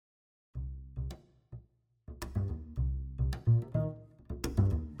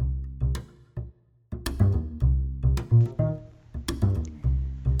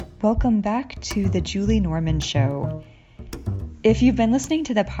Welcome back to the Julie Norman Show. If you've been listening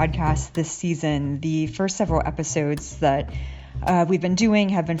to the podcast this season, the first several episodes that we've been doing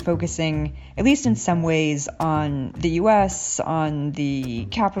have been focusing, at least in some ways, on the U.S., on the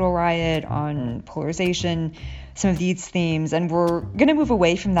Capitol riot, on polarization, some of these themes, and we're going to move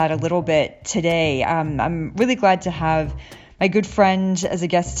away from that a little bit today. I'm really glad to have my good friend as a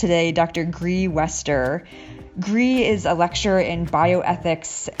guest today, Dr. Gry Wester. Gry is a lecturer in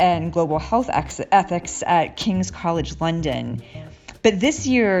bioethics and global health ethics at King's College London. But this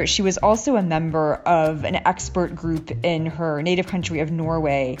year, she was also a member of an expert group in her native country of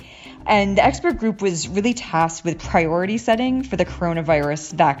Norway. And the expert group was really tasked with priority setting for the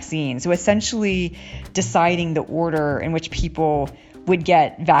coronavirus vaccine. So essentially deciding the order in which people would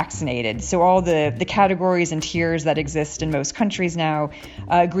get vaccinated. So all the categories and tiers that exist in most countries now,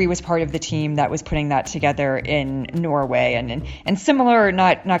 Gry was part of the team that was putting that together in Norway, and similar,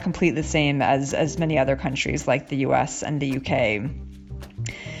 not completely the same as many other countries like the US and the UK.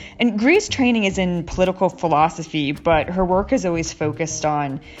 And Gry's training is in political philosophy, but her work is always focused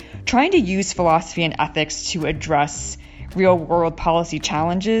on trying to use philosophy and ethics to address real-world policy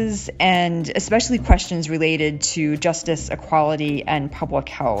challenges, and especially questions related to justice, equality, and public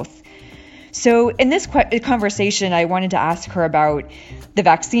health. So in this conversation, I wanted to ask her about the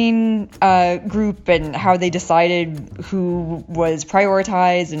vaccine group and how they decided who was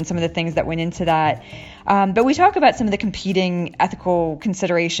prioritized and some of the things that went into that. But we talk about some of the competing ethical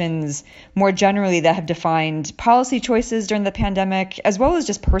considerations more generally that have defined policy choices during the pandemic, as well as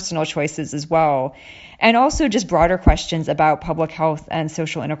just personal choices as well, and also just broader questions about public health and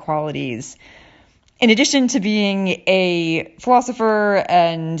social inequalities. In addition to being a philosopher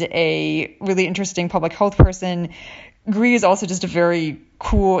and a really interesting public health person, Gry is also just a very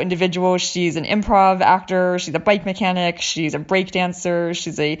cool individual. She's an improv actor, she's a bike mechanic, she's a break dancer,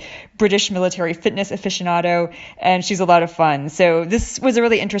 she's a British military fitness aficionado, and she's a lot of fun. So this was a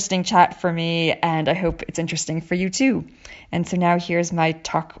really interesting chat for me, and I hope it's interesting for you too. And so now here's my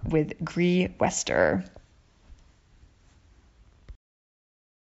talk with Gry Wester.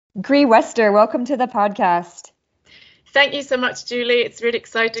 Gry Wester, welcome to the podcast. Thank you so much, Julie. It's really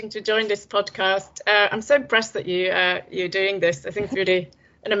exciting to join this podcast. I'm so impressed that you're doing this. I think it's really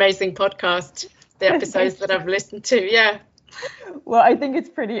an amazing podcast, the episodes that I've listened to. Yeah. Well, I think it's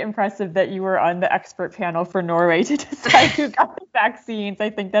pretty impressive that you were on the expert panel for Norway to decide who got the vaccines. I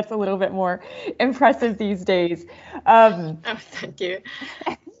think that's a little bit more impressive these days. Thank you.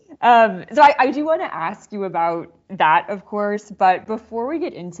 So I do want to ask you about that, of course, but before we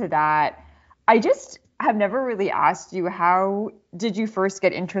get into that, I just have never really asked you, how did you first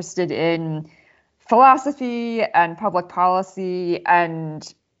get interested in philosophy and public policy,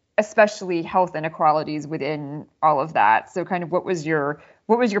 and especially health inequalities within all of that? So kind of what was your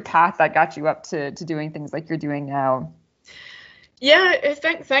path that got you up to doing things like you're doing now? Yeah,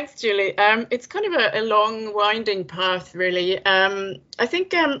 thanks, Julie. It's kind of a long, winding path, really. I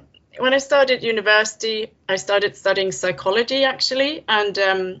think when I started university, I started studying psychology, actually, and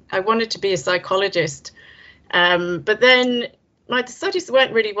I wanted to be a psychologist. But then my studies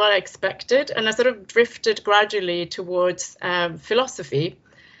weren't really what I expected, and I sort of drifted gradually towards philosophy.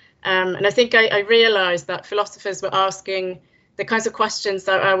 And I think I realized that philosophers were asking the kinds of questions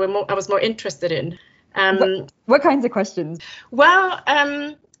that I was more interested in. What kinds of questions? Well,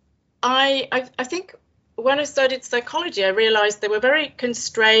 I think when I studied psychology, I realized they were very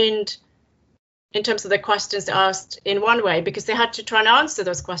constrained in terms of the questions they asked in one way, because they had to try and answer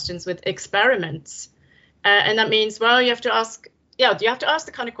those questions with experiments. And that means, well, you have to ask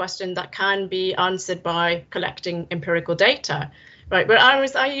the kind of question that can be answered by collecting empirical data, right? But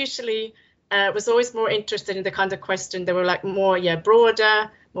I usually was always more interested in the kind of question that were like more,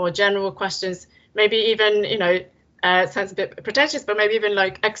 broader, more general questions, maybe even, sounds a bit pretentious, but maybe even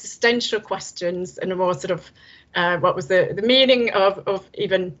like existential questions, and a more sort of what was the meaning of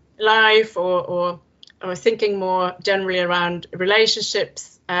even life, or thinking more generally around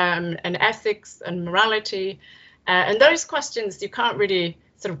relationships and ethics and morality. And those questions, you can't really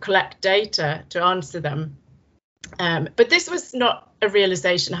sort of collect data to answer them. But this was not a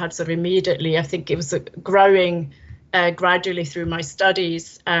realization I had sort of immediately. I think it was growing gradually through my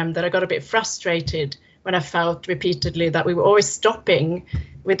studies that I got a bit frustrated when I felt repeatedly that we were always stopping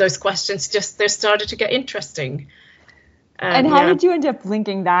with those questions, just they started to get interesting. And how did you end up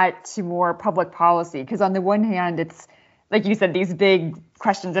linking that to more public policy? Because on the one hand, it's, like you said, these big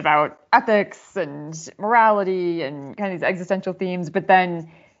questions about ethics and morality and kind of these existential themes, but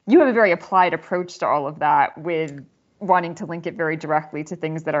then you have a very applied approach to all of that with wanting to link it very directly to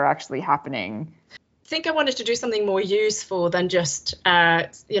things that are actually happening. think I wanted to do something more useful than just,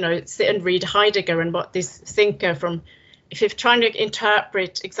 sit and read Heidegger and what this thinker from, if you're trying to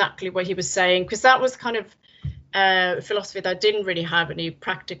interpret exactly what he was saying, because that was kind of philosophy that didn't really have any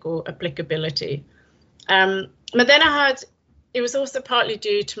practical applicability. But then it was also partly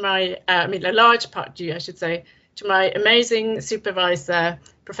due to a large part due, I should say, to my amazing supervisor,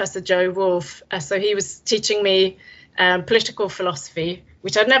 Professor Joe Wolf. So he was teaching me political philosophy,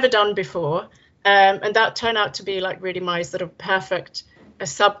 which I'd never done before. And that turned out to be like really my sort of perfect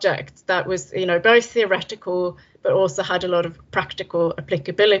subject that was, both theoretical, but also had a lot of practical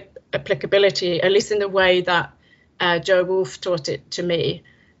applicability, at least in the way that Joe Wolf taught it to me.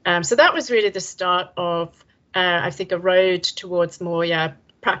 So that was really the start of, I think, a road towards more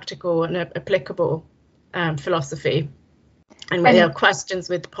practical and applicable philosophy and questions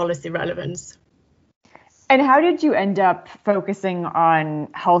with policy relevance. And how did you end up focusing on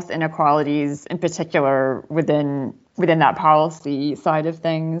health inequalities in particular within that policy side of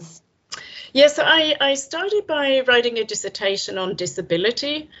things? Yeah, so I started by writing a dissertation on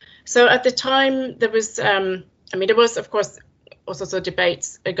disability. So at the time there was, there was of course all sorts of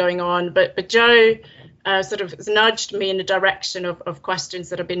debates going on, but Joe sort of nudged me in the direction of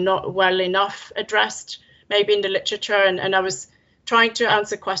questions that have been not well enough addressed, maybe in the literature, and I was trying to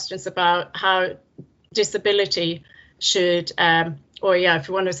answer questions about how disability should, if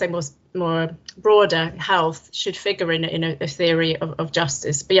you want to say more broader, health should figure in a theory of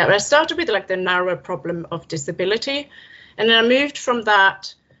justice. But I started with like the narrow problem of disability, and then I moved from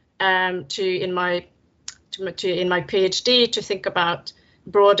that in my PhD to think about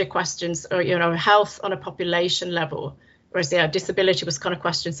broader questions, or health on a population level. Whereas disability was kind of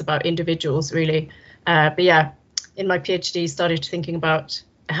questions about individuals really. In my PhD, started thinking about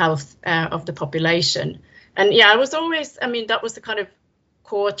health of the population. And I was always, that was the kind of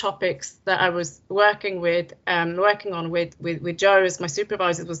core topics that I was working on with Joe as my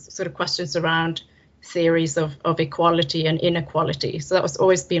supervisor, was sort of questions around theories of equality and inequality. So that was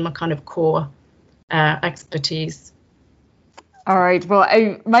always been my kind of core expertise. All right. Well,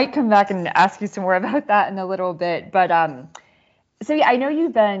 I might come back and ask you some more about that in a little bit, but I know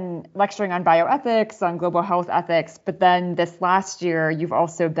you've been lecturing on bioethics, on global health ethics, but then this last year, you've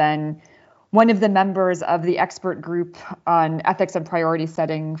also been one of the members of the expert group on ethics and priority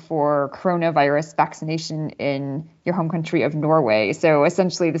setting for coronavirus vaccination in your home country of Norway. So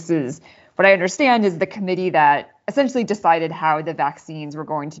essentially, this is what I understand is the committee that essentially decided how the vaccines were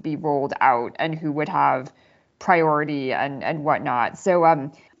going to be rolled out and who would have priority and whatnot.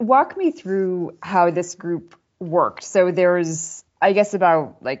 So walk me through how this group worked. So there's, I guess,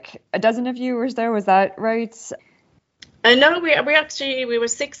 about like a dozen of you, was that right? No, we were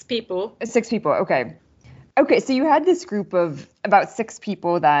 6 people. 6 people, okay. Okay, so you had this group of about 6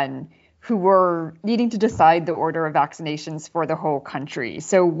 people then who were needing to decide the order of vaccinations for the whole country.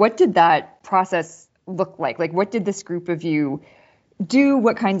 So what did that process look like? Like, what did this group of you do?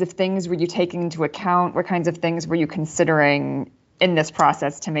 What kinds of things were you taking into account? What kinds of things were you considering in this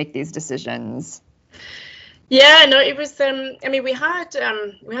process to make these decisions? Yeah, no, it was.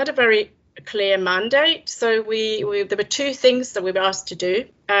 We had a very clear mandate. So there were 2 things that we were asked to do.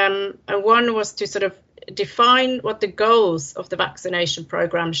 And one was to sort of define what the goals of the vaccination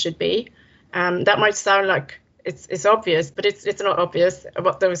program should be. That might sound like it's obvious, but it's not obvious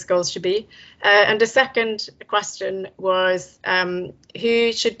what those goals should be. And the second question was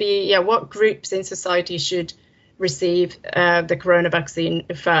who should be, what groups in society should receive the corona vaccine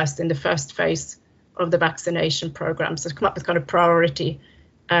first in the first phase of the vaccination program. So come up with kind of priority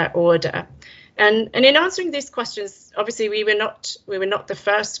order. And in answering these questions, obviously we were not the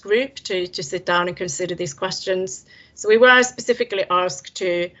first group to sit down and consider these questions. So we were specifically asked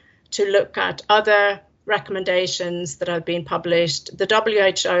to look at other recommendations that had been published. The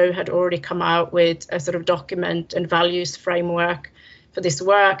WHO had already come out with a sort of document and values framework for this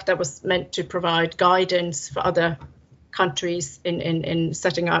work that was meant to provide guidance for other countries in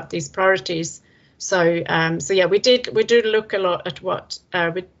setting out these priorities. So we did look a lot at what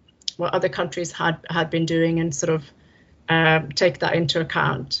other countries had been doing and sort of take that into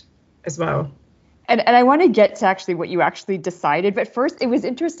account as well. And I want to get to actually what you actually decided. But first, it was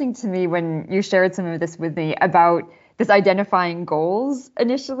interesting to me when you shared some of this with me about this identifying goals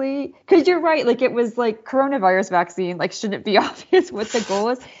initially. Because you're right, like it was like coronavirus vaccine, like shouldn't it be obvious what the goal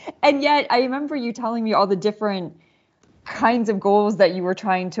is? And yet I remember you telling me all the different kinds of goals that you were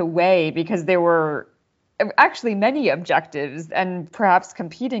trying to weigh, because there were actually many objectives and perhaps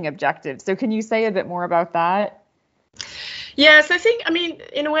competing objectives. So can you say a bit more about that? Yes, I think,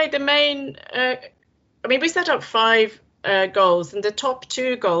 in a way, the main, we set up 5 goals, and the top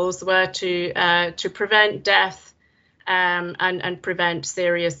two goals were to prevent death and prevent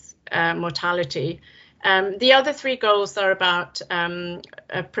serious mortality. The other three goals are about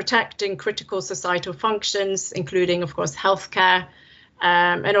protecting critical societal functions, including, of course, healthcare,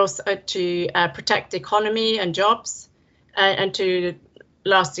 and also to protect the economy and jobs, and to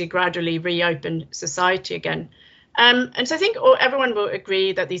lastly gradually reopen society again. And so I think everyone will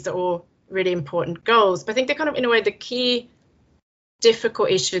agree that these are all really important goals, but I think they're kind of, in a way, the key difficult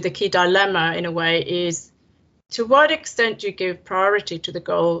issue, the key dilemma in a way is to what extent do you give priority to the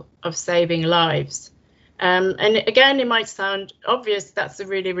goal of saving lives? And again, it might sound obvious that's a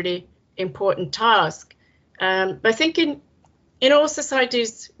really, really important task. But I think in all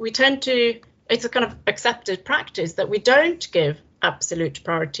societies, we tend to, it's a kind of accepted practice that we don't give absolute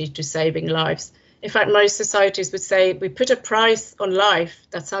priority to saving lives. In fact, most societies would say we put a price on life.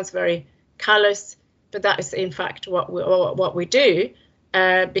 That sounds very callous, but that is in fact what we do.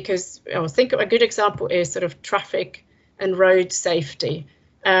 Because I think a good example is sort of traffic and road safety.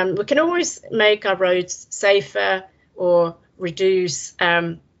 We can always make our roads safer or reduce,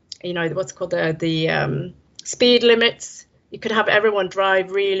 what's called the speed limits. You could have everyone drive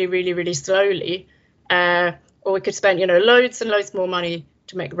really, really, really slowly, or we could spend, loads and loads more money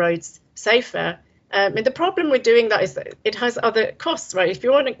to make roads safer. And the problem with doing that is that it has other costs, right? If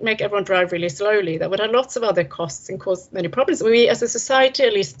you want to make everyone drive really slowly, that would have lots of other costs and cause many problems. We, as a society,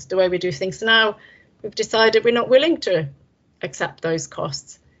 at least the way we do things now, we've decided we're not willing to accept those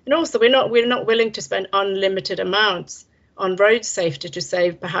costs. And also, we're not willing to spend unlimited amounts on road safety to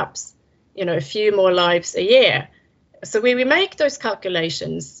save perhaps, a few more lives a year. So we make those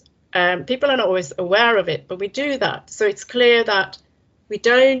calculations. People are not always aware of it, but we do that. So it's clear that we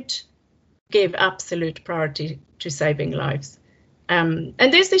don't give absolute priority to saving lives. And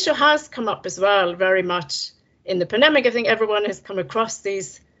this issue has come up as well very much in the pandemic. I think everyone has come across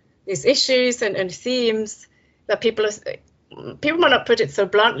these issues and themes that people might not put it so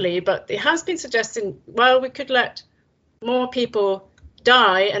bluntly, but it has been suggesting, well, we could let more people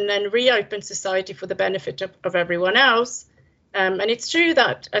die and then reopen society for the benefit of everyone else. And it's true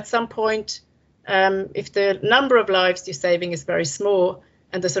that at some point, if the number of lives you're saving is very small,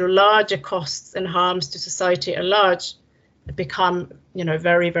 and the sort of larger costs and harms to society at large become,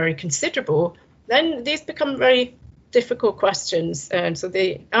 very, very considerable, then these become very difficult questions. And so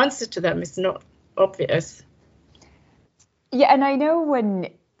the answer to them is not obvious. Yeah, and I know when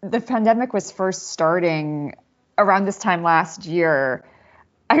the pandemic was first starting around this time last year,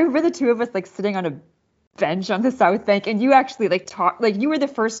 I remember the two of us sitting on a bench on the South Bank, and you actually you were the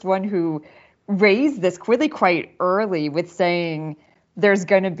first one who raised this really quite early with saying, there's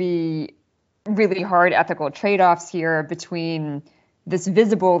going to be really hard ethical trade-offs here between this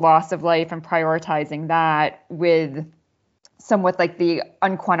visible loss of life and prioritizing that with somewhat the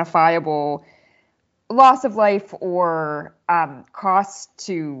unquantifiable loss of life or cost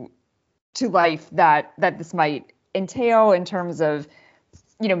to life that this might entail in terms of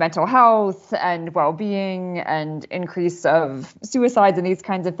mental health and well-being and increase of suicides and these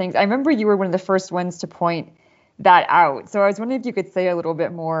kinds of things. I remember you were one of the first ones to point that out. So I was wondering if you could say a little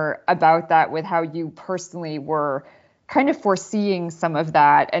bit more about that, with how you personally were kind of foreseeing some of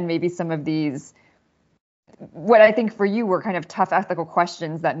that and maybe some of these, what I think for you were kind of tough ethical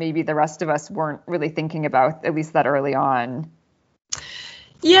questions that maybe the rest of us weren't really thinking about, at least that early on.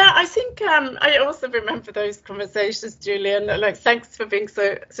 Yeah, I think I also remember those conversations, Julian. Thanks for being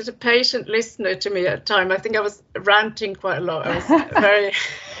such a patient listener to me at the time. I think I was ranting quite a lot. I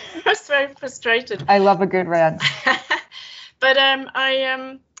was very frustrated. I love a good rant. But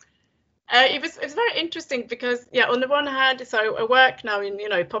it was very interesting because, on the one hand, so I work now in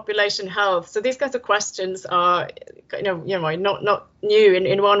population health. So these kinds of questions are not new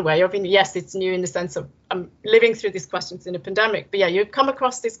in one way. I mean, yes, it's new in the sense of I'm living through these questions in a pandemic. But you've come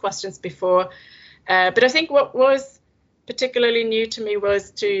across these questions before. But I think what was particularly new to me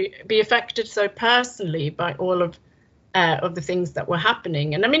was to be affected so personally by all of the things that were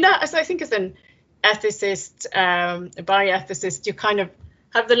happening. And I mean, that, as I think as an ethicist, a bioethicist, you kind of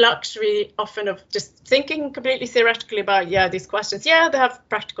have the luxury often of just thinking completely theoretically about, these questions. Yeah, they have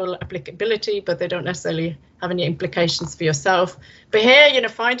practical applicability, but they don't necessarily have any implications for yourself. But here,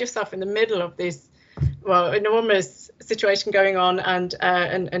 find yourself in the middle of this, enormous situation going on, and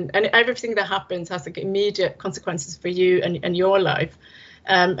everything that happens has immediate consequences for you and your life.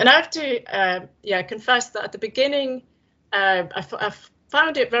 And I have to, confess that at the beginning, I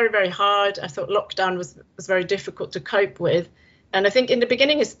found it very, very hard. I thought lockdown was very difficult to cope with. And I think in the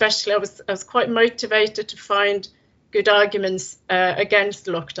beginning, especially, I was quite motivated to find good arguments against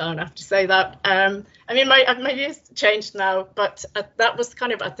lockdown. I have to say that. I mean, my views changed now, but that was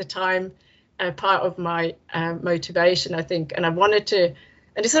kind of at the time part of my motivation, I think. And I wanted to,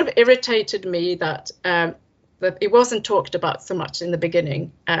 and it sort of irritated me that that it wasn't talked about so much in the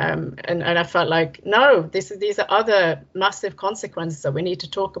beginning. And I felt like, no, these are other massive consequences that we need to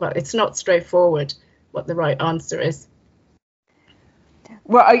talk about. It's not straightforward what the right answer is.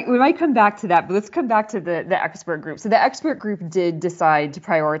 Well, we might come back to that, but let's come back to the expert group. So the expert group did decide to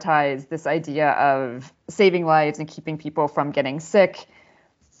prioritize this idea of saving lives and keeping people from getting sick,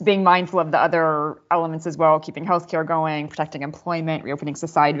 being mindful of the other elements as well, keeping healthcare going, protecting employment, reopening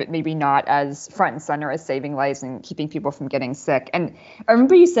society, but maybe not as front and center as saving lives and keeping people from getting sick. And I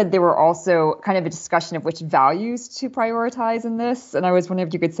remember you said there were also kind of a discussion of which values to prioritize in this. And I was wondering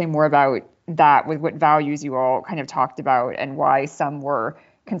if you could say more about that, with what values you all kind of talked about and why some were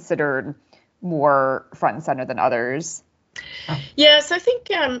considered more front and center than others. Yes, I think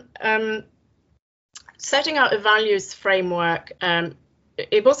setting out a values framework,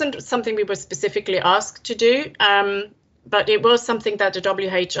 it wasn't something we were specifically asked to do, but it was something that the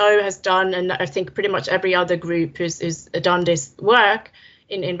WHO has done, and I think pretty much every other group who's done this work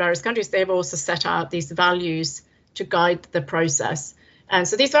in various countries, they've also set out these values to guide the process. And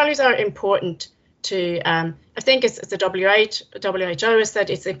so these values are important to, I think as the WHO has said,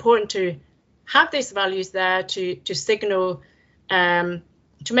 it's important to have these values there to signal, to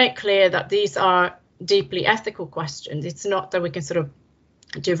make clear that these are deeply ethical questions. It's not that we can sort of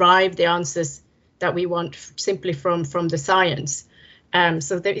derive the answers that we want simply from the science.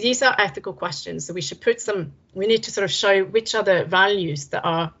 So these are ethical questions. So we should we need to sort of show which are the values that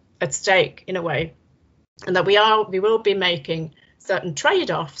are at stake in a way, and that we will be making certain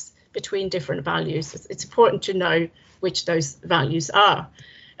trade-offs between different values. It's important to know which those values are.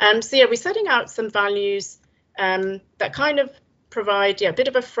 So yeah, we're setting out some values that kind of provide a bit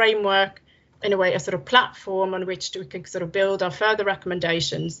of a framework, in a way, a sort of platform on which we can sort of build our further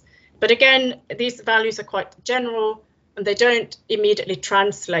recommendations. But again, these values are quite general and they don't immediately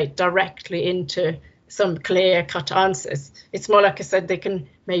translate directly into some clear-cut answers. It's more like I said, they can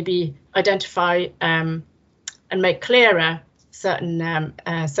maybe identify and make clearer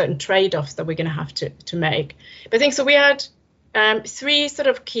certain trade-offs that we're going to have to make. But I think so. We had three sort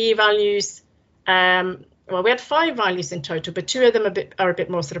of key values. Well, we had 5 values in total, but 2 of them are a bit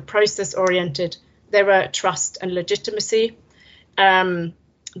more sort of process-oriented. They were trust and legitimacy. The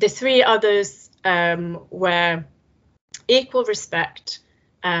 3 others were equal respect,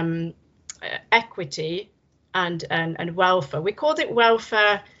 equity, and welfare. We called it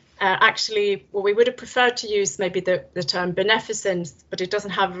welfare. Actually, well, we would have preferred to use maybe the term beneficence, but it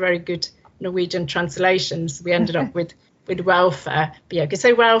doesn't have a very good Norwegian translation. So we ended up with welfare. But yeah, you could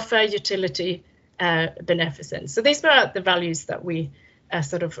say welfare, utility, beneficence. So these were the values that we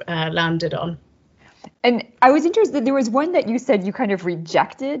sort of landed on. And I was interested, there was one that you said you kind of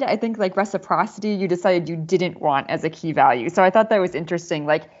rejected. I think like reciprocity, you decided you didn't want as a key value. So I thought that was interesting.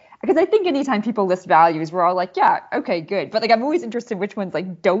 Like, because I think anytime people list values, we're all like, yeah, okay, good. But like, I'm always interested in which ones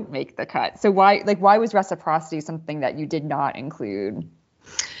like don't make the cut. So why was reciprocity something that you did not include?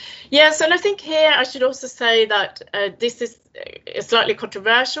 Yes, and I think here I should also say that this is slightly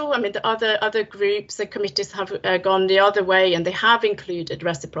controversial. I mean, the other groups and committees have gone the other way, and they have included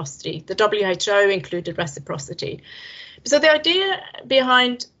reciprocity. The WHO included reciprocity. So the idea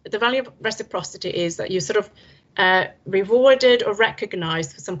behind the value of reciprocity is that you sort of rewarded or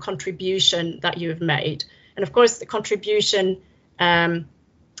recognized for some contribution that you have made. And of course, the contribution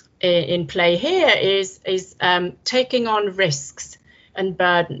in play here is taking on risks and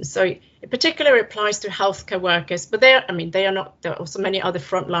burdens. So in particular, it applies to healthcare workers, but there are also many other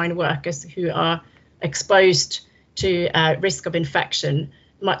frontline workers who are exposed to risk of infection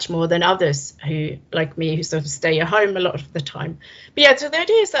much more than others who, like me, who sort of stay at home a lot of the time. But yeah, so the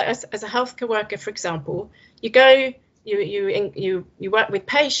idea is that as a healthcare worker, for example, you go, you work with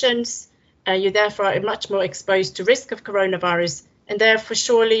patients, you therefore are much more exposed to risk of coronavirus, and therefore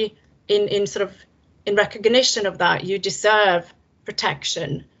surely in recognition of that, you deserve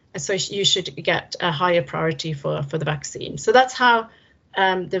protection, and so you should get a higher priority for the vaccine. So that's how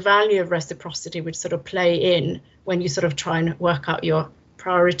the value of reciprocity would sort of play in when you sort of try and work out your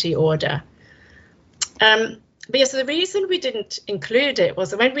priority order. But yeah, so the reason we didn't include it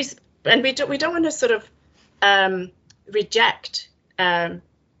was when we don't want to sort of reject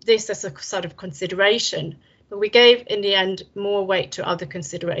this as a sort of consideration, but we gave in the end more weight to other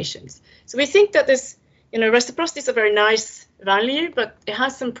considerations. So we think that this, reciprocity is a very nice value, but it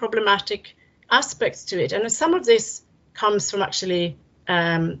has some problematic aspects to it. And some of this comes from actually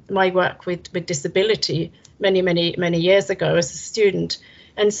my work with disability many years ago as a student.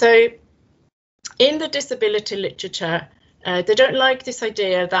 And so in the disability literature, they don't like this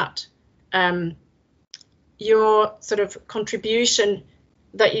idea that your sort of contribution,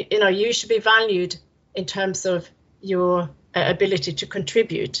 that you should be valued in terms of your ability to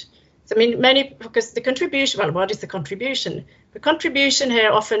contribute. So, I mean, because the contribution, well, what is the contribution? The contribution here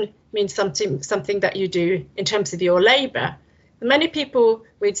often means something that you do in terms of your labor. Many people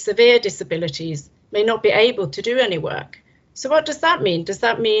with severe disabilities may not be able to do any work. So what does that mean? Does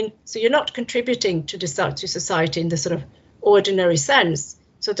that mean, so you're not contributing to society in the sort of ordinary sense?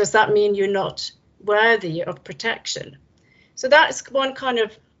 So does that mean you're not worthy of protection? So that's one kind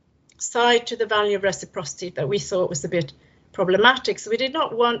of side to the value of reciprocity that we thought was a bit problematic. So we did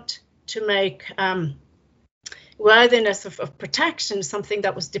not want to make worthiness of protection something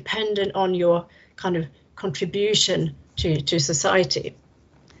that was dependent on your kind of contribution to society.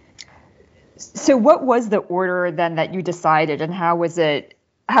 So what was the order then that you decided, and how was it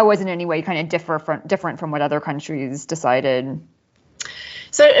in any way kind of different from what other countries decided?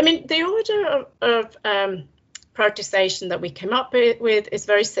 So, I mean, the order of prioritization that we came up with is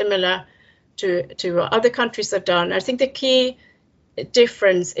very similar to what other countries have done. I think the key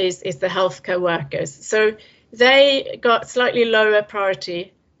difference is the healthcare workers. So they got slightly lower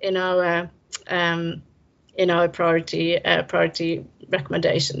priority in our priority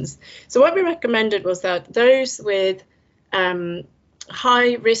recommendations. So what we recommended was that those with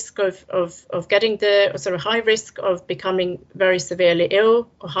high risk of getting high risk of becoming very severely ill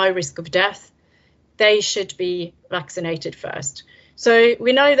or high risk of death, they should be vaccinated first. So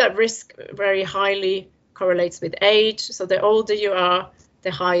we know that risk very highly correlates with age. So the older you are,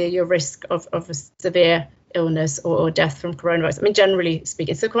 the higher your risk of a severe illness or death from coronavirus. I mean, generally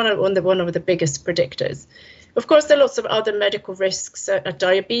speaking, it's one of the biggest predictors. Of course, there are lots of other medical risks.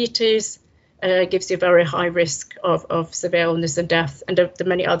 Diabetes gives you a very high risk of severe illness and death, and the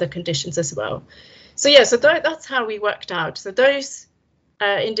many other conditions as well. So yeah, so that's how we worked out. So those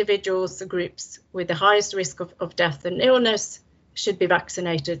individuals, the groups with the highest risk of death and illness, should be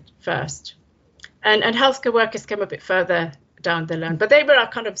vaccinated first. And healthcare workers came a bit further down the line, but they were our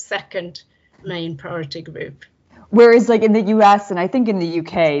kind of second main priority group. Whereas like in the US and I think in the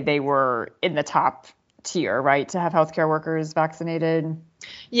UK, they were in the top tier, right, to have healthcare workers vaccinated?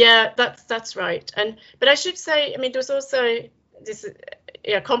 Yeah, that's right. But I should say, I mean, there's also this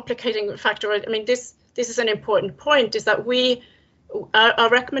complicating factor. I mean, this is an important point, is that our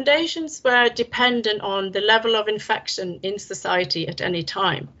recommendations were dependent on the level of infection in society at any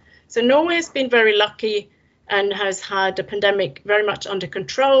time. So Norway has been very lucky and has had the pandemic very much under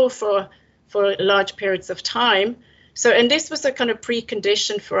control for large periods of time. So, and this was a kind of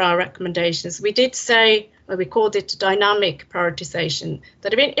precondition for our recommendations. We did say, well, we called it dynamic prioritization,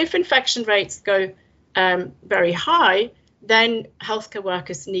 that if infection rates go very high, then healthcare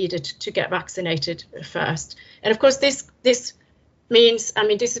workers needed to get vaccinated first. And of course, this means, I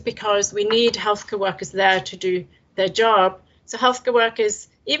mean, this is because we need healthcare workers there to do their job. So healthcare workers,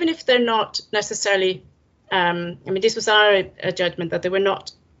 even if they're not necessarily, I mean, this was our judgment that they were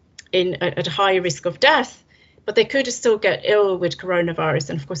not at a high risk of death, but they could still get ill with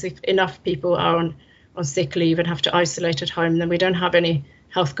coronavirus. And of course, if enough people are on sick leave and have to isolate at home, then we don't have any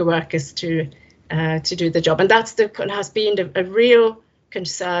healthcare workers to do the job. And that's has been a real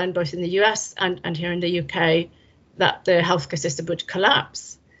concern, both in the US and here in the UK, that the healthcare system would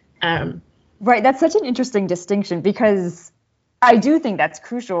collapse. Right. That's such an interesting distinction, because I do think that's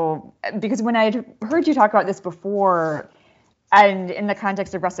crucial, because when I had heard you talk about this before, and in the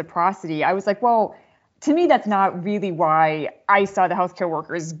context of reciprocity, I was like, well, to me, that's not really why I saw the healthcare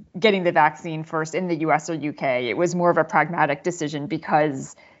workers getting the vaccine first in the US or UK. It was more of a pragmatic decision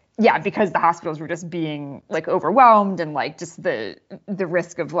because the hospitals were just being like overwhelmed, and like just the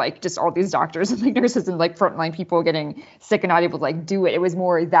risk of like just all these doctors and like nurses and like frontline people getting sick and not able to like do it. It was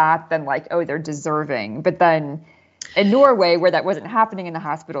more that than like, oh, they're deserving. But then in Norway, where that wasn't happening in the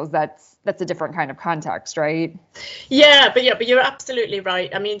hospitals, that's a different kind of context, right? Yeah, but you're absolutely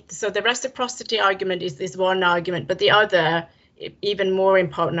right. I mean, so the reciprocity argument is one argument, but the other, even more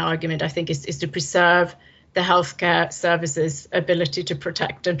important argument, I think, is to preserve the healthcare services ability to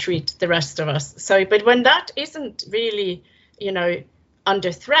protect and treat the rest of us. So, but when that isn't really,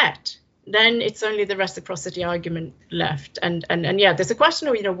 under threat, then it's only the reciprocity argument left. And yeah, there's a question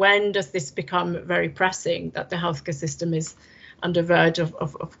of, when does this become very pressing, that the healthcare system is on the verge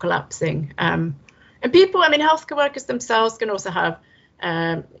of collapsing? And people, I mean, healthcare workers themselves can also have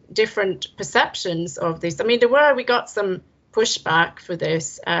different perceptions of this. I mean, we got some pushback for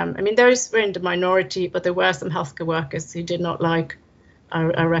this. I mean, those were in the minority, but there were some healthcare workers who did not like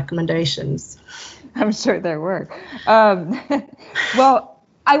our recommendations. I'm sure there were. Well,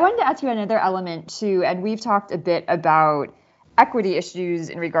 I wanted to ask you another element too, and we've talked a bit about equity issues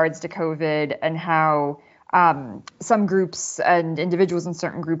in regards to COVID and how some groups and individuals in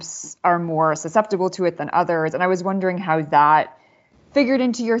certain groups are more susceptible to it than others. And I was wondering how that figured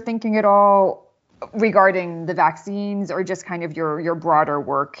into your thinking at all regarding the vaccines, or just kind of your broader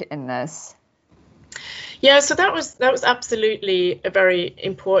work in this. Yeah, so that was absolutely a very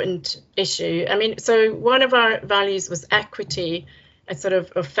important issue. I mean, so one of our values was equity and sort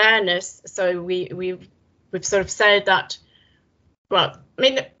of fairness. So we've sort of said that, well, I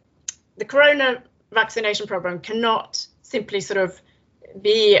mean, the corona vaccination program cannot simply sort of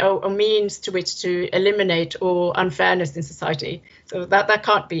be a means to which to eliminate all unfairness in society. So that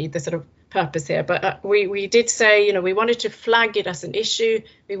can't be the sort of purpose here. But we did say, you know, we wanted to flag it as an issue.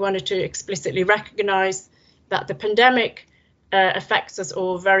 We wanted to explicitly recognize that the pandemic affects us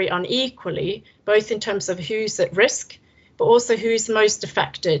all very unequally, both in terms of who's at risk, but also who's most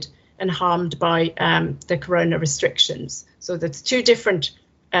affected and harmed by the corona restrictions. So there's two different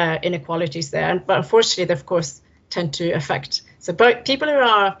inequalities there. But unfortunately, they, of course, tend to affect. So both people who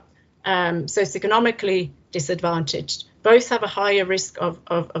are socioeconomically disadvantaged both have a higher risk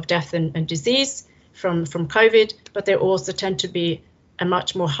of death and disease from COVID, but they also tend to be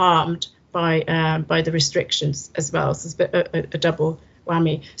much more harmed by the restrictions as well. So it's a double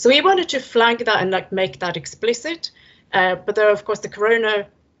whammy. So we wanted to flag that and make that explicit. But though, of course, the corona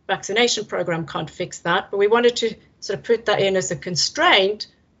vaccination program can't fix that. But we wanted to sort of put that in as a constraint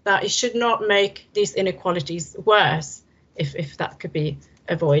that it should not make these inequalities worse if that could be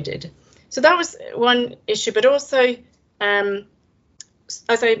avoided. So that was one issue. But also, as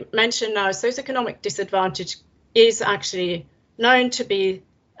I mentioned now, socioeconomic disadvantage is actually known to be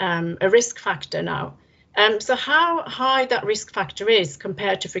a risk factor now. So how high that risk factor is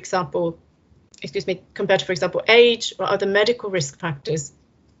compared to, for example, age or other medical risk factors,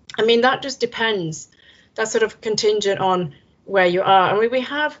 I mean, that just depends. That's sort of contingent on where you are. I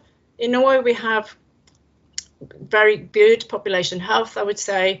mean, in Norway, we have very good population health, I would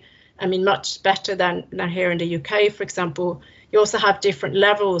say. I mean, much better than here in the UK, for example. You also have different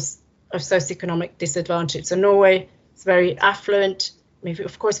levels of socioeconomic disadvantage. So Norway is very affluent. I mean,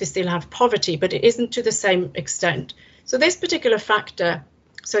 of course, we still have poverty, but it isn't to the same extent. So this particular factor,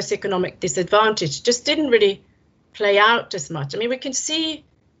 socioeconomic disadvantage, just didn't really play out as much. I mean, we can see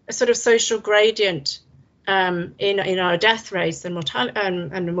a sort of social gradient in our death rates and mortality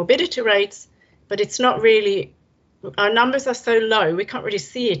and morbidity rates, but it's not really, our numbers are so low, we can't really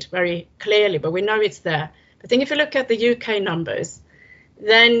see it very clearly, but we know it's there. I think if you look at the UK numbers,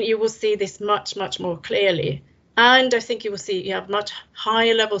 then you will see this much, much more clearly. And I think you will see you have much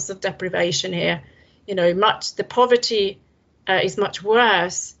higher levels of deprivation here. You know, the poverty is much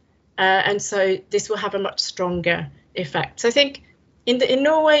worse. And so this will have a much stronger effect. So I think in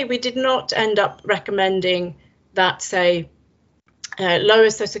Norway, we did not end up recommending that, say, lower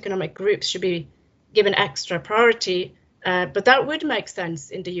socioeconomic groups should be given extra priority. But that would make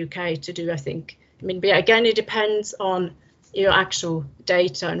sense in the UK to do, I think. I mean, but again, it depends on your actual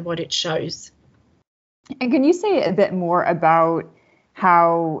data and what it shows. And can you say a bit more about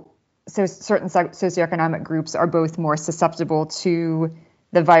how certain socioeconomic groups are both more susceptible to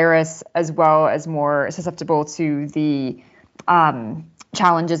the virus as well as more susceptible to the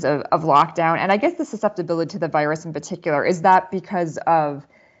challenges of lockdown? And I guess the susceptibility to the virus in particular, is that because of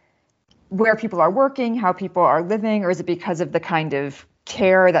where people are working, how people are living, or is it because of the kind of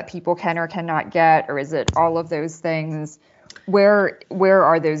care that people can or cannot get, or is it all of those things? Where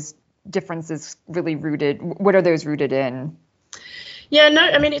are those differences really rooted? What are those rooted in? Yeah, no,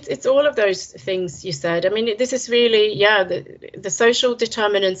 I mean, it's all of those things you said. I mean, this is really, the social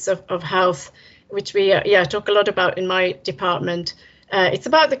determinants of health, which we talk a lot about in my department. It's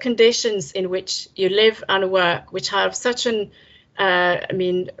about the conditions in which you live and work, which have such an,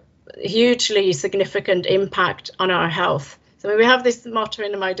 hugely significant impact on our health. So we have this motto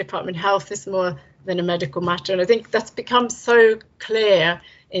in my department: health is more than a medical matter. And I think that's become so clear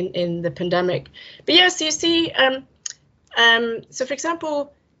in the pandemic. But yes, you see, so for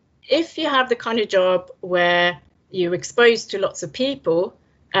example, if you have the kind of job where you're exposed to lots of people,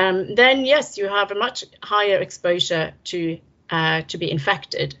 then yes, you have a much higher exposure to be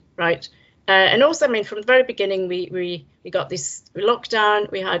infected, right? And also, I mean, from the very beginning, we got this lockdown,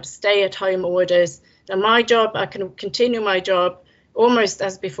 we had stay-at-home orders. Now my job, I can continue my job almost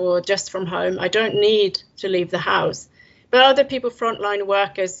as before, just from home. I don't need to leave the house. But other people, frontline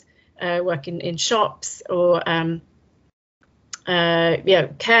workers, working in shops or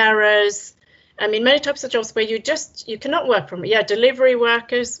carers, I mean, many types of jobs where you cannot work from. Yeah, delivery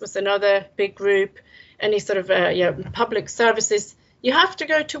workers was another big group. Any sort of public services, you have to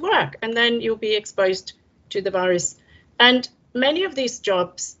go to work, and then you'll be exposed to the virus. And many of these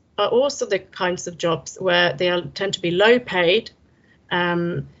jobs are also the kinds of jobs where tend to be low paid. I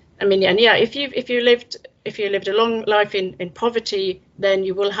mean, and yeah, if you lived a long life in poverty, then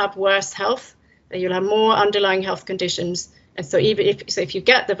you will have worse health. You'll have more underlying health conditions. And so even if you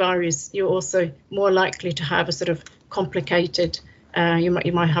get the virus, you're also more likely to have a sort of complicated, you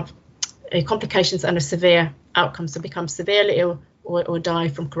might have complications and a severe outcome, so become severely ill or die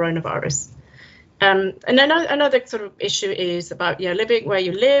from coronavirus. And then another sort of issue is about living where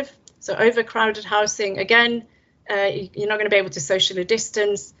you live. So overcrowded housing, again, you're not going to be able to socially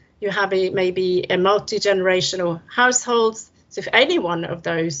distance. You have maybe a multi-generational households. So if any one of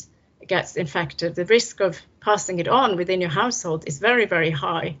those gets infected, the risk of passing it on within your household is very, very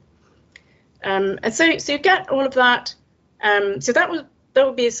high. And so you get all of that. So that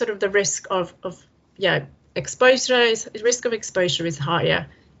would be sort of the risk of exposure. Risk of exposure is higher.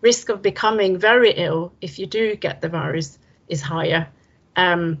 Risk of becoming very ill if you do get the virus is higher.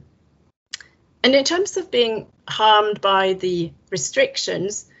 And in terms of being harmed by the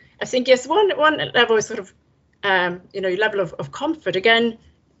restrictions, I think yes, one level is sort of level of comfort. Again,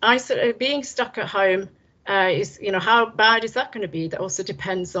 being stuck at home is how bad is that going to be? That also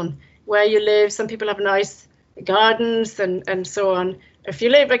depends on where you live. Some people have nice gardens and so on. If you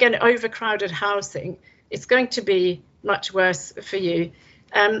live again overcrowded housing, it's going to be much worse for you.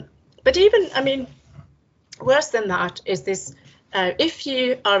 But even, I mean, worse than that is this, if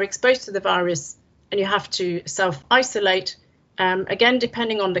you are exposed to the virus and you have to self-isolate, again,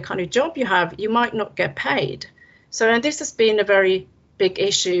 depending on the kind of job you have, you might not get paid. So, and this has been a very big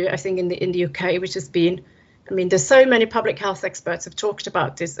issue, I think, in the UK, which has been, I mean, there's so many public health experts have talked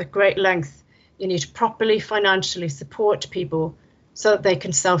about this at great length. You need to properly financially support people so that they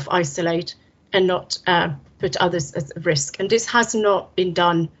can self-isolate and not put others at risk. And this has not been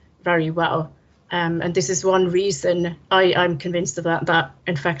done very well. And this is one reason I'm convinced of that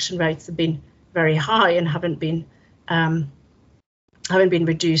infection rates have been very high and haven't been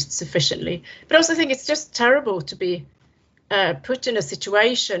reduced sufficiently. But I also think it's just terrible to be put in a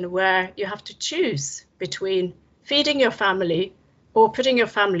situation where you have to choose between feeding your family or putting your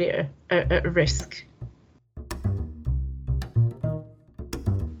family at risk.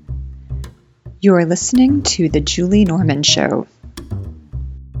 You're listening to The Julie Norman Show.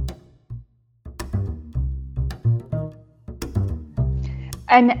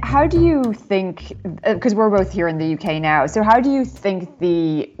 And how do you think, because we're both here in the UK now, so how do you think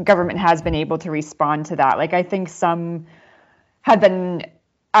the government has been able to respond to that? Like, I think some have been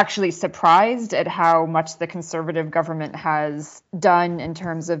actually surprised at how much the Conservative government has done in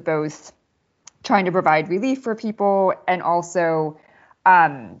terms of both trying to provide relief for people and also,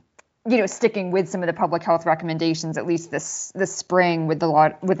 sticking with some of the public health recommendations, at least this spring with the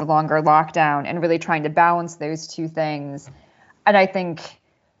longer lockdown, and really trying to balance those two things. And I think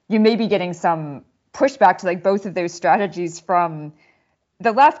you may be getting some pushback to like both of those strategies from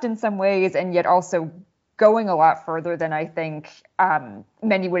the left in some ways, and yet also going a lot further than I think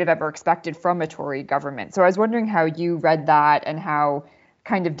many would have ever expected from a Tory government. So I was wondering how you read that and how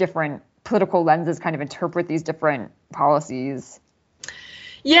kind of different political lenses kind of interpret these different policies.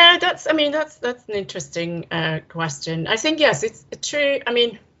 Yeah, that's an interesting question. I think, yes, it's true. I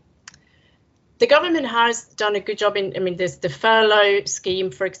mean, the government has done a good job there's the furlough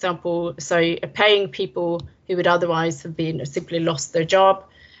scheme, for example, so paying people who would otherwise have been simply lost their job.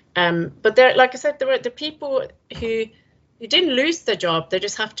 But there, like I said, there were the people who didn't lose their job. They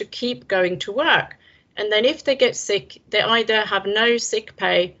just have to keep going to work. And then if they get sick, they either have no sick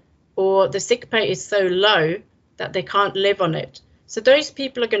pay or the sick pay is so low that they can't live on it. So those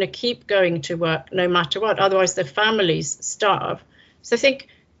people are going to keep going to work no matter what. Otherwise, their families starve. So I think,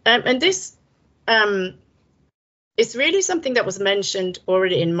 and this is really something that was mentioned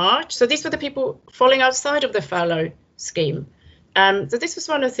already in March. So these were the people falling outside of the furlough scheme. So this was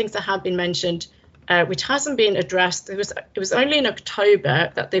one of the things that had been mentioned, which hasn't been addressed. It was only in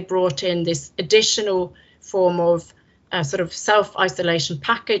October that they brought in this additional form of sort of self-isolation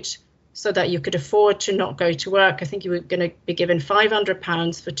package so that you could afford to not go to work. I think you were going to be given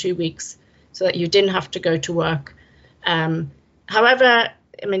 £500 for 2 weeks so that you didn't have to go to work. However,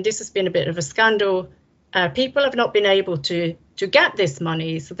 I mean, this has been a bit of a scandal. People have not been able to get this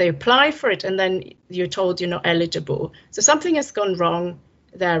money. So they apply for it and then you're told you're not eligible. So something has gone wrong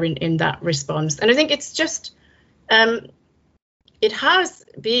there in that response. And I think it's just, it has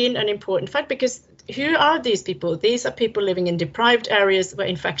been an important fact because who are these people? These are people living in deprived areas where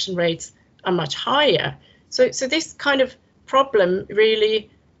infection rates are much higher. So this kind of problem really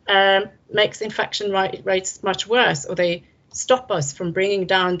makes infection rates much worse, or they stop us from bringing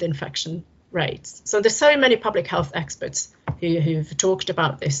down the infection rates. So there's so many public health experts who've talked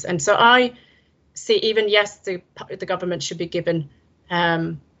about this, and so I see even yes, the government should be given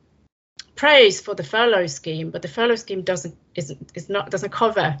praise for the furlough scheme, but the furlough scheme doesn't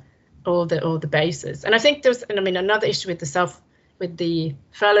cover all the bases. And I think another issue with the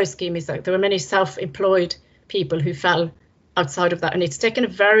furlough scheme is that there were many self-employed people who fell outside of that, and it's taken a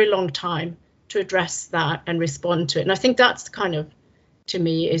very long time to address that and respond to it. And I think that's kind of, to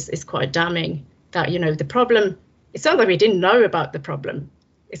me, is quite damning, that the problem, it's not that we didn't know about the problem.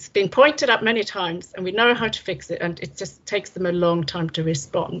 It's been pointed out many times and we know how to fix it, and it just takes them a long time to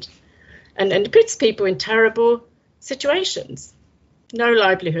respond, and it puts people in terrible situations, no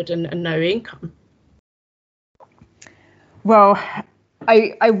livelihood and no income. Well,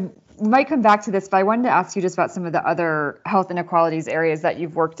 I might come back to this, but I wanted to ask you just about some of the other health inequalities areas that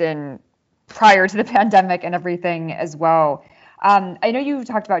you've worked in prior to the pandemic and everything as well. I know you've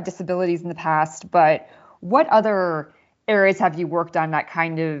talked about disabilities in the past, but what other areas have you worked on that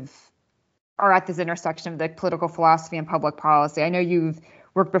kind of are at this intersection of the political philosophy and public policy? I know you've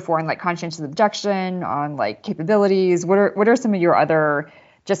worked before on like conscientious objection, on like capabilities. What are some of your other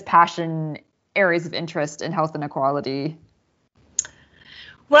just passion areas of interest in health inequality?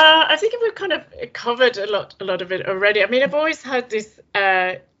 Well, I think we've kind of covered a lot of it already. I mean, I've always had this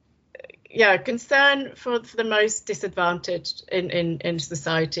concern for the most disadvantaged in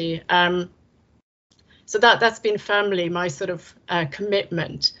society. So that's been firmly my sort of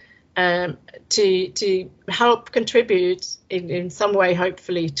commitment to help contribute in some way,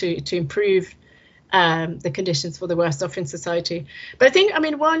 hopefully, to improve the conditions for the worst off in society. But I think,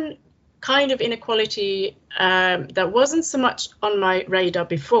 one kind of inequality that wasn't so much on my radar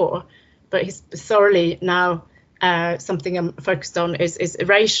before, but is thoroughly now something I'm focused on is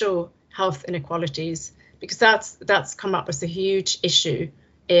racial health inequalities, because that's come up as a huge issue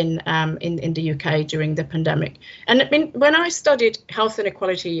in the UK during the pandemic. And when I studied health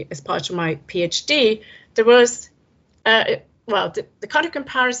inequality as part of my PhD, there was the kind of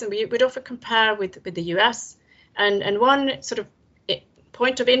comparison we would often compare with the US, and one sort of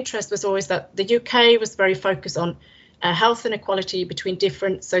point of interest was always that the UK was very focused on health inequality between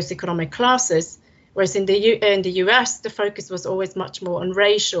different socioeconomic classes, whereas in the US the focus was always much more on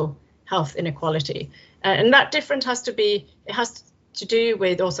racial health inequality, and that difference has to do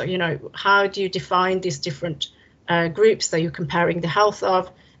with also, how do you define these different groups that you're comparing the health of,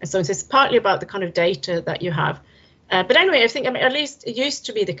 and so it's partly about the kind of data that you have. But anyway, I think at least it used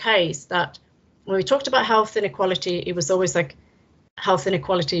to be the case that when we talked about health inequality, it was always like health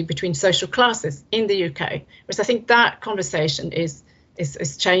inequality between social classes in the UK, whereas I think that conversation is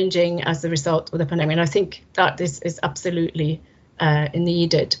changing as a result of the pandemic, and I think that this is absolutely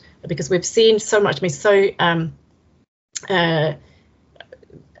needed, because we've seen so much.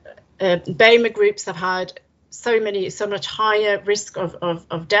 BAME groups have had so much higher risk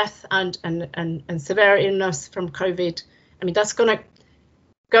of death and severe illness from COVID. That's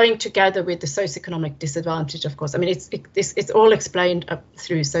going together with the socioeconomic disadvantage, of course. It's all explained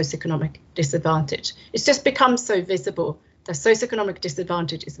through socioeconomic disadvantage. It's just become so visible that socioeconomic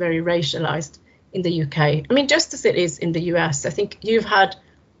disadvantage is very racialized in the UK. Just as it is in the US. I think you've had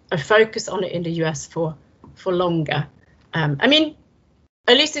a focus on it in the US for longer.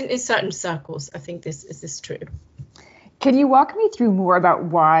 At least in certain circles, I think this is true. Can you walk me through more about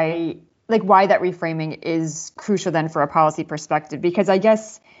why that reframing is crucial then for a policy perspective? Because I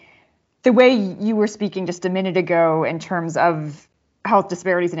guess the way you were speaking just a minute ago in terms of health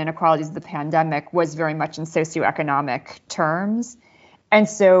disparities and inequalities of the pandemic was very much in socioeconomic terms. And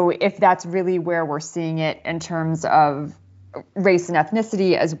so if that's really where we're seeing it in terms of race and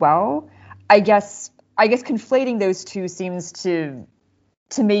ethnicity as well, I guess conflating those two seems to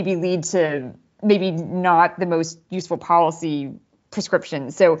maybe lead to maybe not the most useful policy prescription.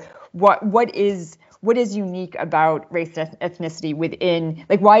 So what is unique about race and ethnicity within,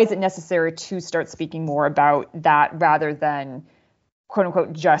 why is it necessary to start speaking more about that rather than quote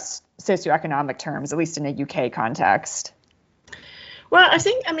unquote just socioeconomic terms, at least in a UK context? Well, I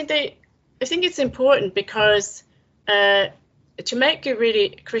think it's important because to make it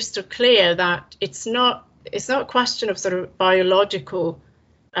really crystal clear that it's not a question of sort of biological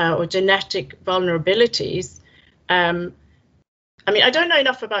or genetic vulnerabilities. I don't know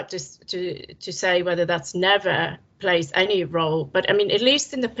enough about this to say whether that's never plays any role, but at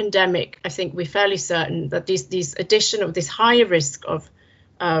least in the pandemic, I think we're fairly certain that this addition of this higher risk of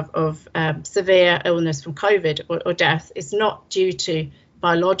severe illness from COVID or death is not due to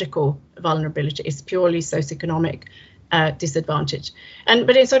biological vulnerability. It's purely socioeconomic disadvantage.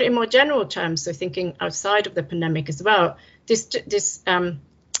 But in sort of in more general terms, so thinking outside of the pandemic as well, this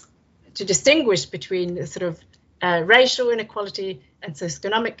to distinguish between the sort of racial inequality and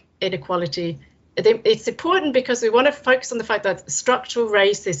socioeconomic inequality, it's important because we want to focus on the fact that structural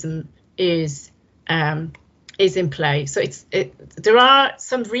racism is in play. So there are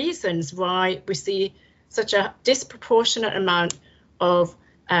some reasons why we see such a disproportionate amount of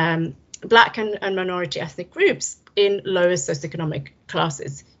Black and minority ethnic groups in lower socioeconomic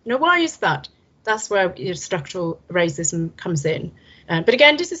classes. Why is that? That's where structural racism comes in. But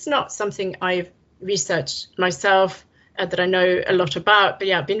again, this is not something I've researched myself that I know a lot about. But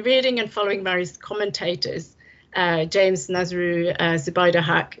yeah, I've been reading and following various commentators, James Nazrou, Zubaida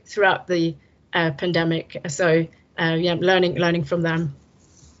Haq, throughout the pandemic. So learning from them.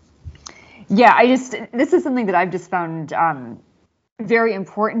 Yeah, this is something that I've just found very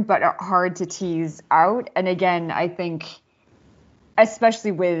important, but hard to tease out. And again, I think,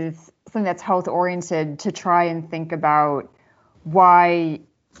 especially with something that's health oriented, to try and think about why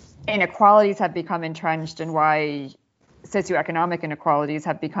inequalities have become entrenched and why socioeconomic inequalities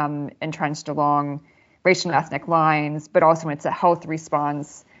have become entrenched along racial and ethnic lines, but also when it's a health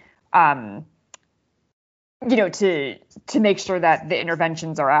response, to make sure that the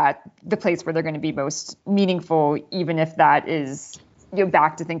interventions are at the place where they're going to be most meaningful, even if that is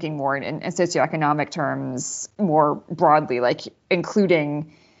back to thinking more in socioeconomic terms more broadly, like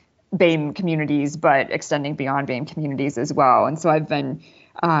including BAME communities, but extending beyond BAME communities as well. And so I've been,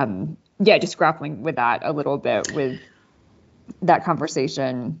 just grappling with that a little bit with that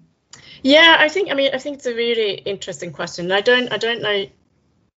conversation. Yeah, I think it's a really interesting question. I don't know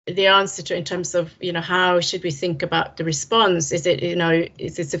the answer to it in terms of how should we think about the response. Is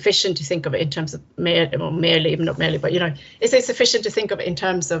it sufficient to think of it in terms of merely, not merely, but is it sufficient to think of it in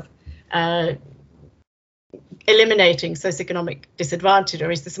terms of eliminating socioeconomic disadvantage,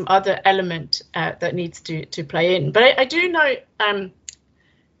 or is there some other element that needs to play in? But I do know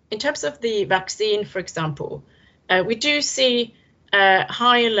in terms of the vaccine, for example, we do see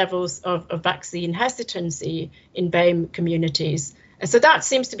higher levels of vaccine hesitancy in BAME communities. And so that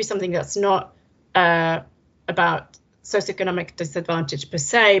seems to be something that's not about socioeconomic disadvantage per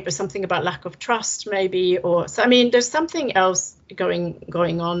se, but something about lack of trust maybe, there's something else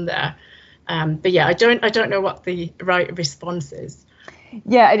going on there. But yeah, I don't know what the right response is.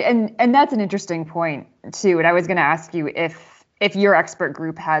 Yeah, and that's an interesting point too. And I was going to ask you if your expert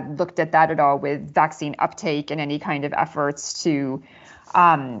group had looked at that at all with vaccine uptake and any kind of efforts to,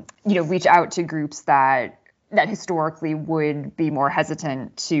 reach out to groups that historically would be more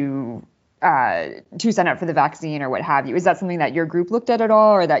hesitant to sign up for the vaccine or what have you. Is that something that your group looked at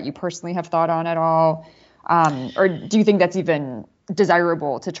all, or that you personally have thought on at all? Or do you think that's even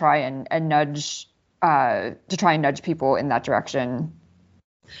desirable to try and nudge people in that direction?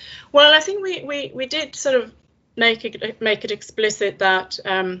 Well, I think we did sort of make it explicit that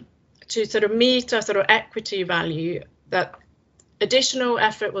to sort of meet our sort of equity value, that additional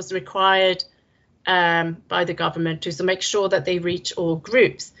effort was required by the government to make sure that they reach all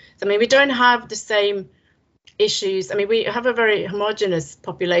groups. So, we don't have the same issues. We have a very homogenous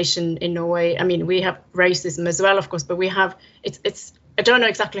population in Norway. We have racism as well, of course, but we have it's. I don't know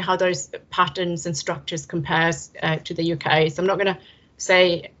exactly how those patterns and structures compares to the UK, so I'm not going to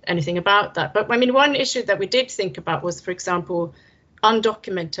say anything about that. But one issue that we did think about was, for example,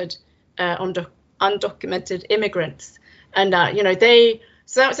 undocumented immigrants, and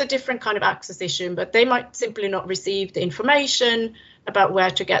so that was a different kind of access issue, but they might simply not receive the information about where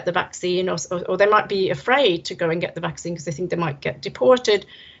to get the vaccine, or they might be afraid to go and get the vaccine because they think they might get deported.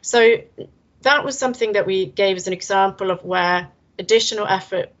 So that was something that we gave as an example of where additional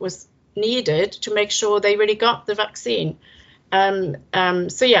effort was needed to make sure they really got the vaccine.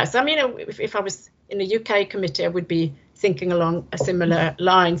 So yes, if I was in the UK committee, I would be thinking along a similar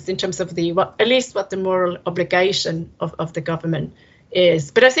lines in terms of at least what the moral obligation of the government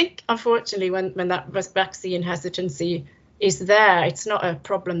is. But I think, unfortunately, when that vaccine hesitancy is there, it's not a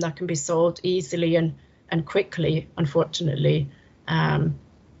problem that can be solved easily and quickly, unfortunately. On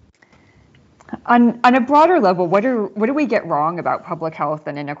a broader level, what do we get wrong about public health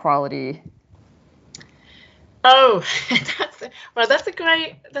and inequality? Oh, that's a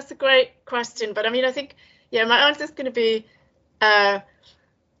great question. But I think, my answer is going to be,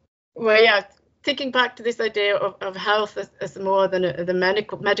 thinking back to this idea of health as more than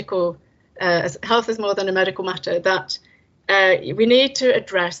as health is more than a medical matter, that we need to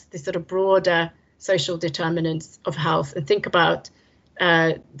address the sort of broader social determinants of health and think about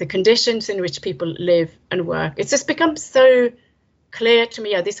the conditions in which people live and work. It's just become so clear to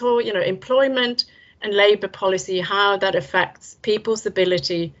me, this whole, employment and labour policy, how that affects people's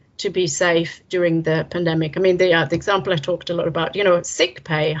ability to be safe during the pandemic. I mean, the example I talked a lot about, sick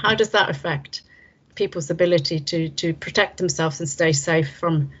pay, how does that affect people's ability to protect themselves and stay safe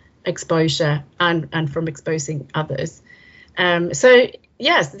from exposure and from exposing others? So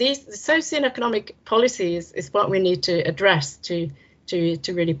yes, the socioeconomic policies is what we need to address to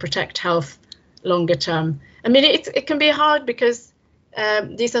really protect health longer term. I mean, it can be hard because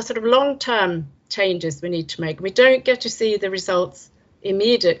these are sort of long-term changes we need to make. We don't get to see the results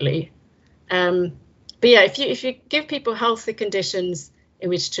immediately. But yeah, if you give people healthy conditions in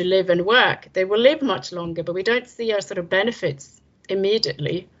which to live and work, they will live much longer, but we don't see our sort of benefits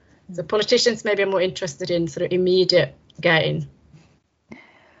immediately. So politicians maybe are more interested in sort of immediate gain.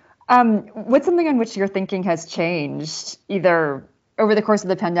 What's something on which your thinking has changed, either over the course of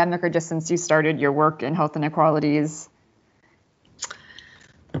the pandemic or just since you started your work in health inequalities?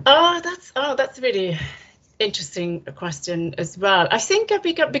 That's a really interesting question as well. I think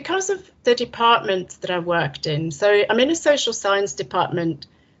because of the department that I worked in. So I'm in a social science department,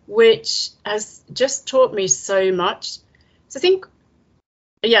 which has just taught me so much. So I think,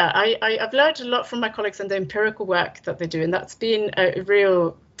 I've learned a lot from my colleagues and the empirical work that they do, and that's been a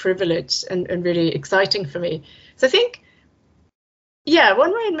real privilege and really exciting for me. So I think,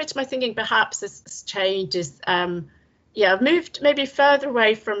 one way in which my thinking perhaps has changed is, I've moved maybe further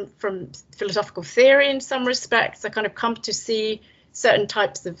away from philosophical theory in some respects. I kind of come to see certain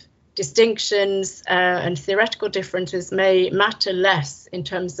types of distinctions and theoretical differences may matter less in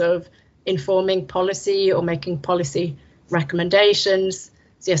terms of informing policy or making policy recommendations.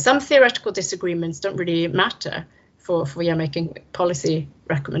 So some theoretical disagreements don't really matter for making policy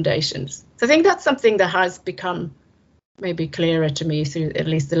recommendations. So I think that's something that has become maybe clearer to me through at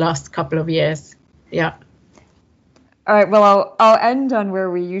least the last couple of years. Yeah. All right. Well, I'll end on where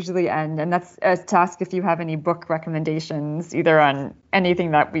we usually end, and that's to ask if you have any book recommendations, either on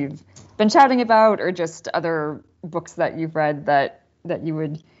anything that we've been chatting about or just other books that you've read that you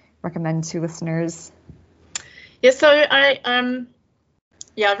would recommend to listeners. Yeah. So I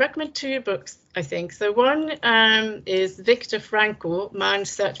recommend two books, I think. So one is Viktor Frankl, Man's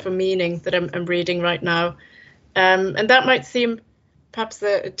Search for Meaning, that I'm reading right now, and that might seem perhaps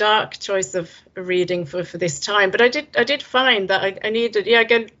a dark choice of reading for this time, but I did find that I needed,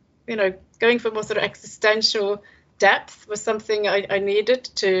 again, going for more sort of existential depth was something I needed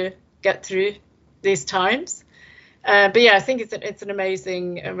to get through these times. But I think it's an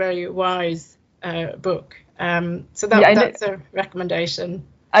amazing, very wise book. So that's a recommendation.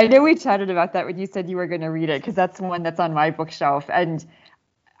 I know we chatted about that when you said you were going to read it, because that's one that's on my bookshelf, and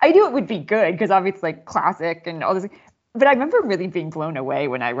I knew it would be good because obviously classic and all this. But I remember really being blown away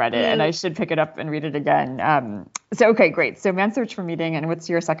when I read it, and I should pick it up and read it again. Okay, great. So Man's Search for Meaning, and what's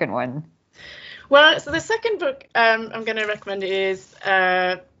your second one? Well, so the second book I'm going to recommend is,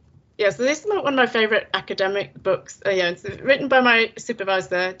 so this is one of my favorite academic books. It's written by my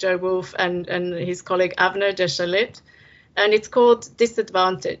supervisor, Joe Wolf, and his colleague, Avner de Shalit, and it's called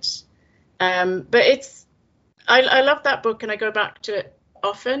Disadvantage. But I love that book, and I go back to it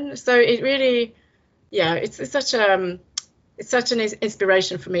often. So it really... it's such an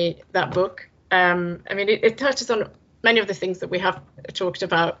inspiration for me, that book. I mean, it touches on many of the things that we have talked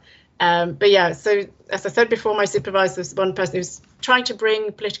about. So as I said before, my supervisor was one person who's trying to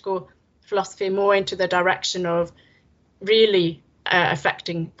bring political philosophy more into the direction of really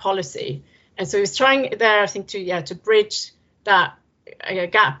affecting policy. And so he was trying there, I think, to bridge that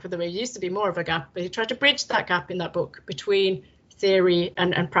gap. There used to be more of a gap, but he tried to bridge that gap in that book between theory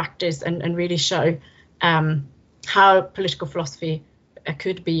and practice and really show how political philosophy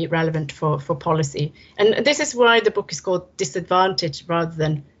could be relevant for policy. And this is why the book is called Disadvantage rather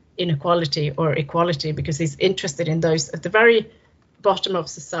than Inequality or Equality, because he's interested in those at the very bottom of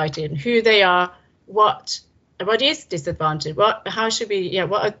society and who they are, what is disadvantage, how should we,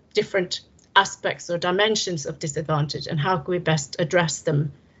 what are different aspects or dimensions of disadvantage, and how can we best address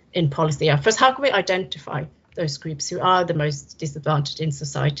them in policy? First, how can we identify those groups who are the most disadvantaged in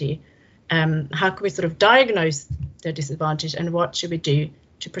society? How can we sort of diagnose their disadvantage, and what should we do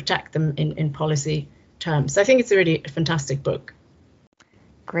to protect them in policy terms? So I think it's a really fantastic book.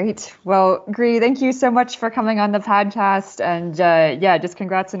 Great. Well, Gry, thank you so much for coming on the podcast, and just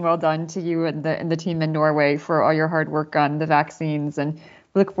congrats and well done to you and the team in Norway for all your hard work on the vaccines, and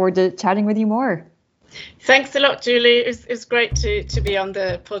we look forward to chatting with you more. Thanks a lot, Julie. It was great to be on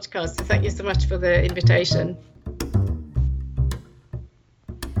the podcast. So thank you so much for the invitation.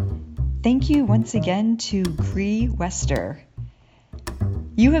 Thank you once again to Gry Wester.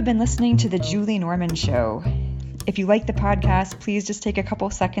 You have been listening to The Julie Norman Show. If you like the podcast, please just take a couple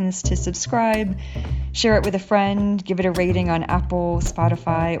seconds to subscribe, share it with a friend, give it a rating on Apple,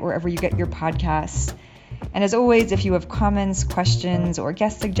 Spotify, or wherever you get your podcasts. And as always, if you have comments, questions, or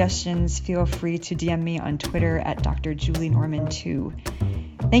guest suggestions, feel free to DM me on Twitter at Dr. Julie Norman 2.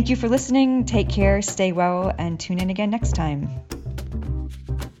 Thank you for listening. Take care, stay well, and tune in again next time.